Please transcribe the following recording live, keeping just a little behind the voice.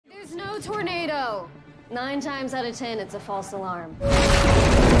There's no tornado! 9 times out of 10, it's a false alarm.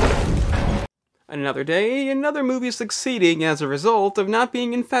 Another day, another movie succeeding as a result of not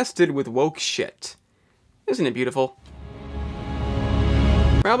being infested with woke shit. Isn't it beautiful?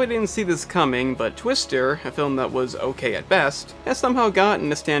 Probably didn't see this coming, but Twister, a film that was okay at best, has somehow gotten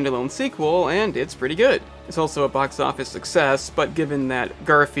a standalone sequel, and it's pretty good. It's also a box office success, but given that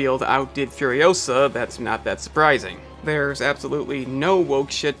Garfield outdid Furiosa, that's not that surprising. There's absolutely no woke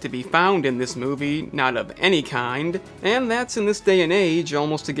shit to be found in this movie, not of any kind, and that's in this day and age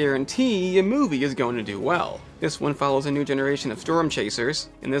almost a guarantee a movie is going to do well. This one follows a new generation of storm chasers.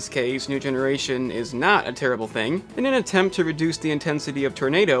 In this case, new generation is not a terrible thing, in an attempt to reduce the intensity of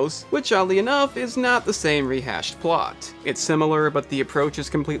tornadoes, which oddly enough is not the same rehashed plot. It's similar, but the approach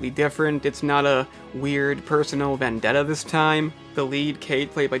is completely different. It's not a weird personal vendetta this time. The lead,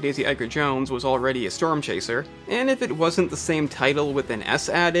 Kate, played by Daisy Edgar-Jones, was already a storm chaser, and if it wasn't the same title with an S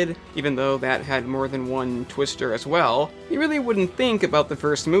added, even though that had more than one Twister as well, you really wouldn't think about the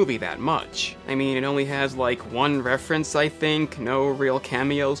first movie that much. I mean, it only has like one reference, I think, no real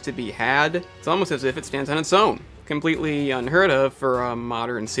cameos to be had. It's almost as if it stands on its own. Completely unheard of for a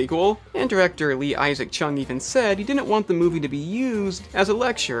modern sequel, and director Lee Isaac Chung even said he didn't want the movie to be used as a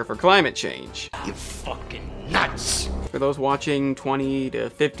lecture for climate change. You fucking nuts! For those watching 20 to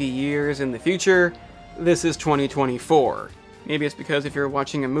 50 years in the future, this is 2024. Maybe it's because if you're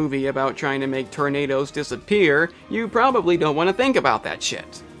watching a movie about trying to make tornadoes disappear, you probably don't want to think about that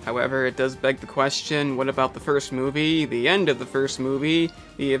shit. However, it does beg the question, what about the first movie, the end of the first movie,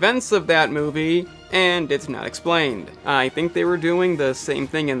 the events of that movie, and it's not explained. I think they were doing the same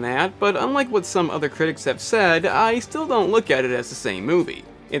thing in that, but unlike what some other critics have said, I still don't look at it as the same movie.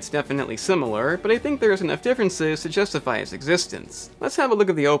 It's definitely similar, but I think there's enough differences to justify its existence. Let's have a look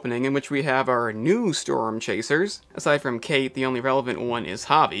at the opening, in which we have our new storm chasers. Aside from Kate, the only relevant one is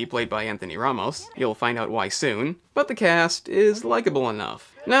Javi, played by Anthony Ramos. You'll find out why soon. But the cast is likable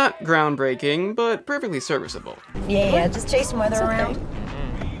enough. Not groundbreaking, but perfectly serviceable. Yeah, just chasing weather around.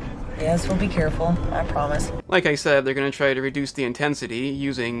 Yes, we'll be careful, I promise. Like I said, they're gonna try to reduce the intensity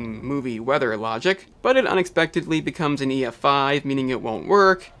using movie weather logic, but it unexpectedly becomes an EF5, meaning it won't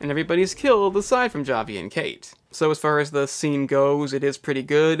work, and everybody's killed aside from Javi and Kate. So as far as the scene goes, it is pretty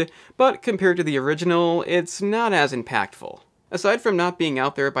good, but compared to the original, it's not as impactful. Aside from not being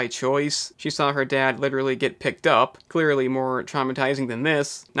out there by choice, she saw her dad literally get picked up, clearly more traumatizing than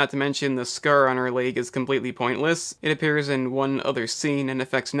this. Not to mention the scar on her leg is completely pointless. It appears in one other scene and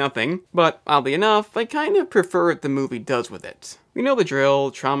affects nothing, but oddly enough, I kind of prefer what the movie does with it. We know the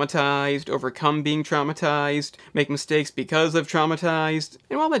drill: traumatized, overcome being traumatized, make mistakes because of traumatized,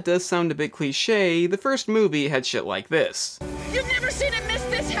 and while that does sound a bit cliche, the first movie had shit like this. You've never seen him miss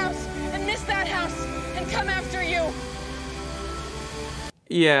this house, and miss that house, and come after you!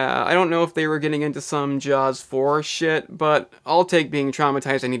 Yeah, I don't know if they were getting into some Jaws 4 shit, but I'll take being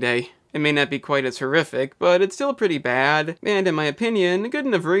traumatized any day. It may not be quite as horrific, but it's still pretty bad, and in my opinion, a good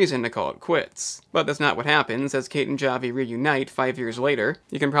enough reason to call it quits. But that's not what happens as Kate and Javi reunite 5 years later.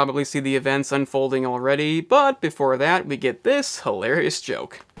 You can probably see the events unfolding already, but before that, we get this hilarious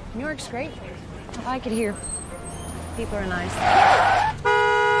joke. New York's great. I like it here. People are nice.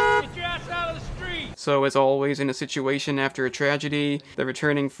 Get your ass out of the street! So as always in a situation after a tragedy, the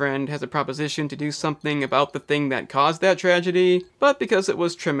returning friend has a proposition to do something about the thing that caused that tragedy, but because it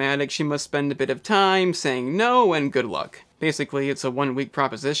was traumatic, she must spend a bit of time saying no and good luck. Basically, it's a 1-week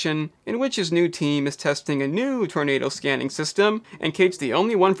proposition, in which his new team is testing a new tornado scanning system, and Kate's the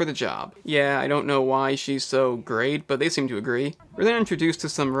only one for the job. Yeah, I don't know why she's so great, but they seem to agree. We're then introduced to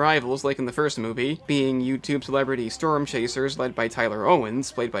some rivals like in the first movie, being YouTube celebrity storm chasers led by Tyler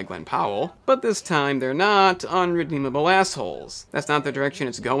Owens, played by Glen Powell, but this time they're not unredeemable assholes. That's not the direction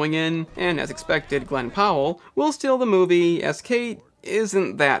it's going in, and as expected, Glen Powell will steal the movie as Kate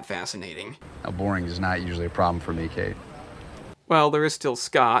isn't that fascinating. Now, boring is not usually a problem for me, Kate. Well, there is still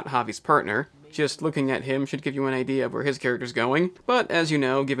Scott, Javi's partner. Just looking at him should give you an idea of where his character's going. But as you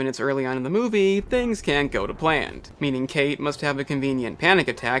know, given it's early on in the movie, things can't go to planned. Meaning Kate must have a convenient panic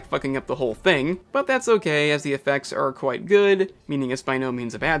attack, fucking up the whole thing. But that's okay, as the effects are quite good, meaning it's by no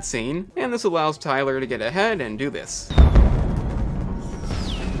means a bad scene. And this allows Tyler to get ahead and do this.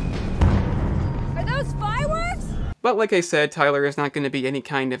 Are those fireworks? But like I said, Tyler is not going to be any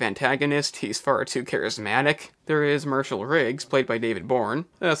kind of antagonist, he's far too charismatic. There is Marshall Riggs, played by David Bourne,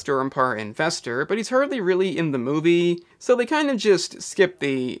 a Stormpar investor, but he's hardly really in the movie, so they kind of just skipped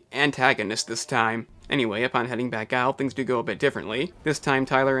the antagonist this time. Anyway, upon heading back out, things do go a bit differently. This time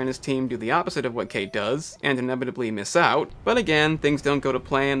Tyler and his team do the opposite of what Kate does, and inevitably miss out. But again, things don't go to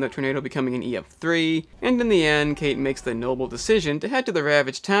plan, the tornado becoming an EF3, and in the end, Kate makes the noble decision to head to the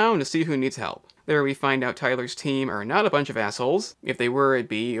ravaged town to see who needs help. There we find out Tyler's team are not a bunch of assholes. If they were, it'd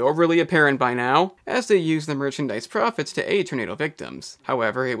be overly apparent by now, as they use the merchandise profits to aid tornado victims.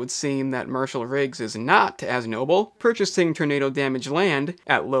 However, it would seem that Marshall Riggs is not as noble, purchasing tornado-damaged land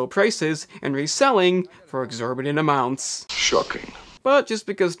at low prices and reselling for exorbitant amounts. Shocking. But just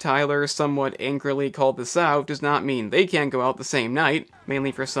because Tyler somewhat angrily called this out does not mean they can't go out the same night,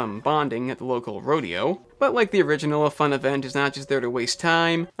 mainly for some bonding at the local rodeo. But like the original, a fun event is not just there to waste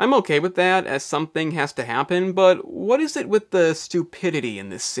time. I'm okay with that, as something has to happen, but what is it with the stupidity in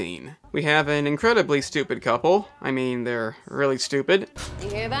this scene? We have an incredibly stupid couple. I mean, they're really stupid. You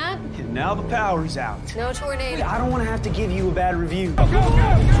hear that? And now the power's out. No tornado. I don't want to have to give you a bad review.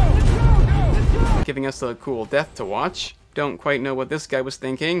 Giving us a cool death to watch. Don't quite know what this guy was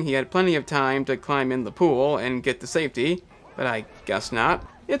thinking. He had plenty of time to climb in the pool and get to safety, but I guess not.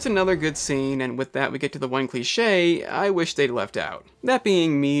 It's another good scene, and with that we get to the one cliche I wish they'd left out. That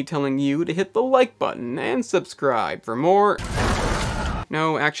being me telling you to hit the like button and subscribe for more.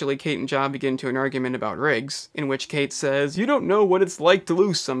 No, actually, Kate and Javi get into an argument about Riggs, in which Kate says, "You don't know what it's like to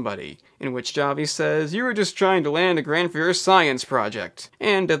lose somebody," in which Javi says, "You were just trying to land a grant for your science project."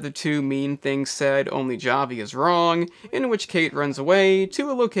 And of the two mean things said, only Javi is wrong, in which Kate runs away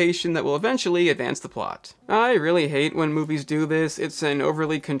to a location that will eventually advance the plot. I really hate when movies do this. It's an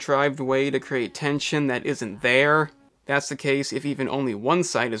overly contrived way to create tension that isn't there. That's the case if even only one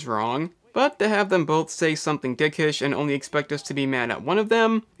side is wrong. But to have them both say something dickish and only expect us to be mad at one of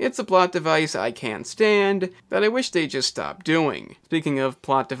them, it's a plot device I can't stand, that I wish they just stopped doing. Speaking of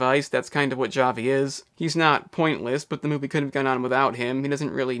plot device, that's kind of what Javi is. He's not pointless, but the movie could have gone on without him. He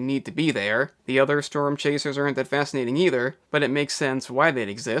doesn't really need to be there. The other storm chasers aren't that fascinating either, but it makes sense why they'd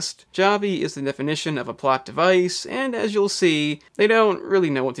exist. Javi is the definition of a plot device, and as you'll see, they don't really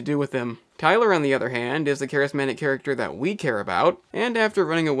know what to do with him. Tyler, on the other hand, is the charismatic character that we care about, and after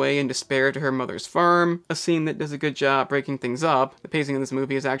running away in despair to her mother's farm, a scene that does a good job breaking things up, the pacing in this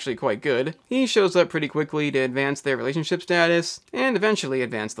movie is actually quite good, he shows up pretty quickly to advance their relationship status, and eventually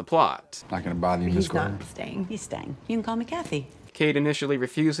advance the plot. Not gonna bother you, Miss Gordon. He's not staying. He's staying. You can call me Kathy. Kate initially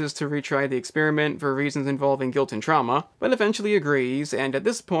refuses to retry the experiment for reasons involving guilt and trauma, but eventually agrees, and at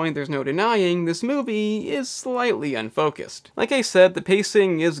this point there's no denying this movie is slightly unfocused. Like I said, the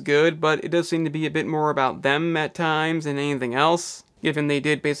pacing is good, but it does seem to be a bit more about them at times than anything else. Given they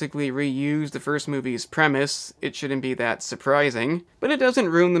did basically reuse the first movie's premise, it shouldn't be that surprising. But it doesn't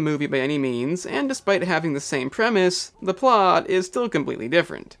ruin the movie by any means, and despite having the same premise, the plot is still completely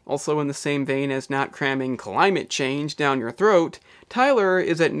different. Also in the same vein as not cramming climate change down your throat, Tyler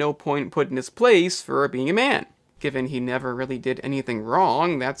is at no point put in his place for being a man. Given he never really did anything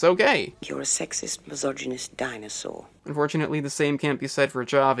wrong, that's okay. You're a sexist, misogynist dinosaur. Unfortunately, the same can't be said for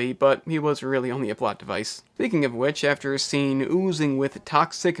Javi, but he was really only a plot device. Speaking of which, after a scene oozing with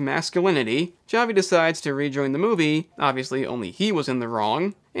toxic masculinity, Javi decides to rejoin the movie. Obviously, only he was in the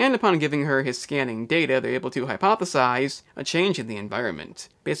wrong, and upon giving her his scanning data, they're able to hypothesize a change in the environment.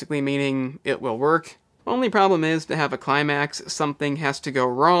 Basically meaning it will work. Only problem is, to have a climax, something has to go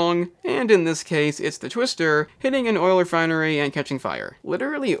wrong, and in this case, it's the Twister hitting an oil refinery and catching fire.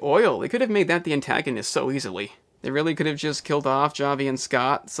 Literally oil, they could have made that the antagonist so easily. They really could have just killed off Javi and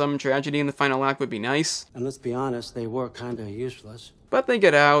Scott. Some tragedy in the final act would be nice. And let's be honest, they were kinda useless. But they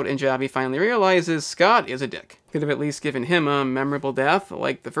get out, and Javi finally realizes Scott is a dick. Could have at least given him a memorable death,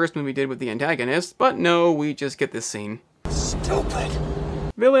 like the first movie did with the antagonist, but no, we just get this scene. Stupid!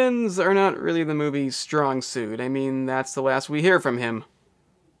 Villains are not really the movie's strong suit. I mean, that's the last we hear from him.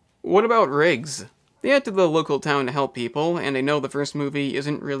 What about Riggs? They head to the local town to help people, and I know the first movie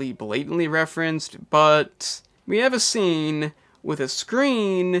isn't really blatantly referenced, but we have a scene with a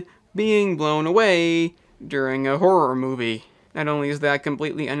screen being blown away during a horror movie. Not only is that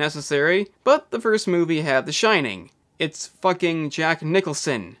completely unnecessary, but the first movie had The Shining. It's fucking Jack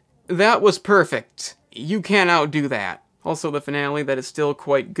Nicholson. That was perfect. You can't outdo that. Also, the finale, that is still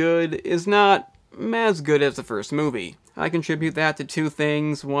quite good, is not as good as the first movie. I contribute that to two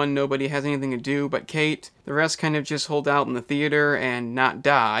things. One, nobody has anything to do but Kate. The rest kind of just hold out in the theater and not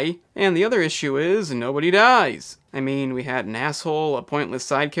die. And the other issue is, nobody dies. I mean, we had an asshole, a pointless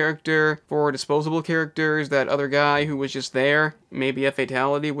side character, 4 disposable characters, that other guy who was just there. Maybe a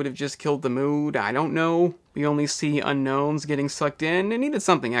fatality would have just killed the mood, I don't know. We only see unknowns getting sucked in, and needed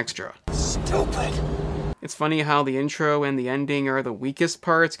something extra. Stupid! It's funny how the intro and the ending are the weakest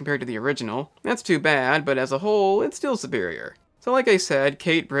parts compared to the original. That's too bad, but as a whole, it's still superior. So like I said,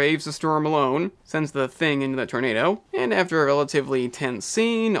 Kate braves the storm alone, sends the thing into the tornado, and after a relatively tense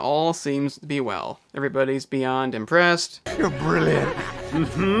scene, all seems to be well. Everybody's beyond impressed. You're brilliant.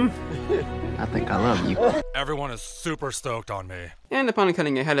 I think I love you. Everyone is super stoked on me. And upon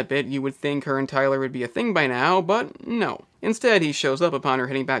cutting ahead a bit, you would think her and Tyler would be a thing by now, but no. Instead, he shows up upon her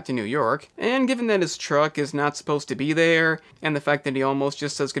heading back to New York, and given that his truck is not supposed to be there, and the fact that he almost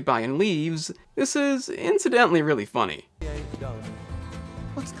just says goodbye and leaves, this is incidentally really funny.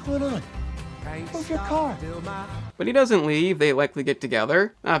 What's going on? Move your car. But he doesn't leave, they likely get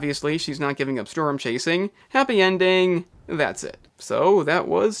together. Obviously, she's not giving up storm chasing. Happy ending, that's it. So that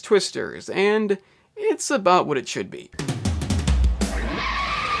was Twisters, and it's about what it should be.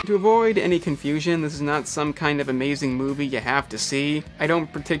 To avoid any confusion, this is not some kind of amazing movie you have to see. I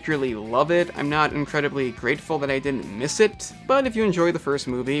don't particularly love it, I'm not incredibly grateful that I didn't miss it, but if you enjoy the first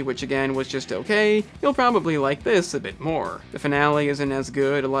movie, which again was just okay, you'll probably like this a bit more. The finale isn't as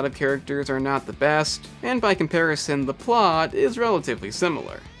good, a lot of characters are not the best, and by comparison the plot is relatively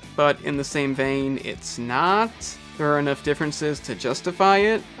similar. But in the same vein, it's not. There are enough differences to justify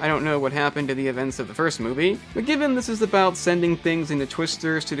it. I don't know what happened to the events of the first movie, but given this is about sending things into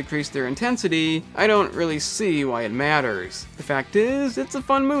twisters to decrease their intensity, I don't really see why it matters. The fact is, it's a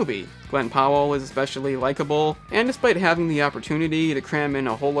fun movie. Glen Powell is especially likable, and despite having the opportunity to cram in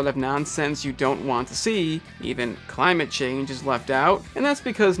a whole lot of nonsense you don't want to see, even climate change is left out, and that's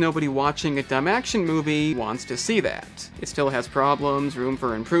because nobody watching a dumb action movie wants to see that. It still has problems, room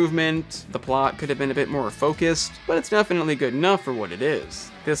for improvement, the plot could have been a bit more focused, but it's definitely good enough for what it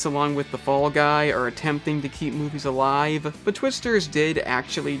is. This, along with The Fall Guy, are attempting to keep movies alive, but Twisters did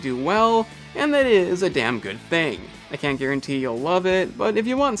actually do well, and that is a damn good thing. I can't guarantee you'll love it, but if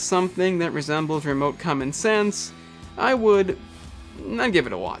you want something that resembles remote common sense, I'd give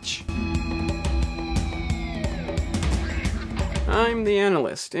it a watch. I'm the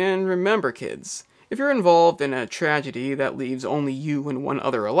Analyst, and remember kids, if you're involved in a tragedy that leaves only you and one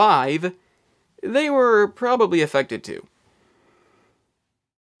other alive, they were probably affected too.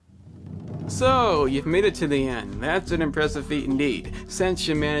 So, you've made it to the end. That's an impressive feat indeed. Since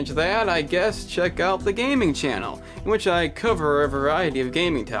you managed that, I guess check out the gaming channel, in which I cover a variety of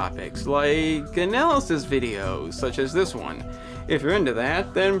gaming topics, like analysis videos, such as this one. If you're into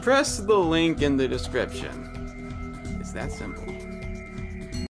that, then press the link in the description. It's that simple.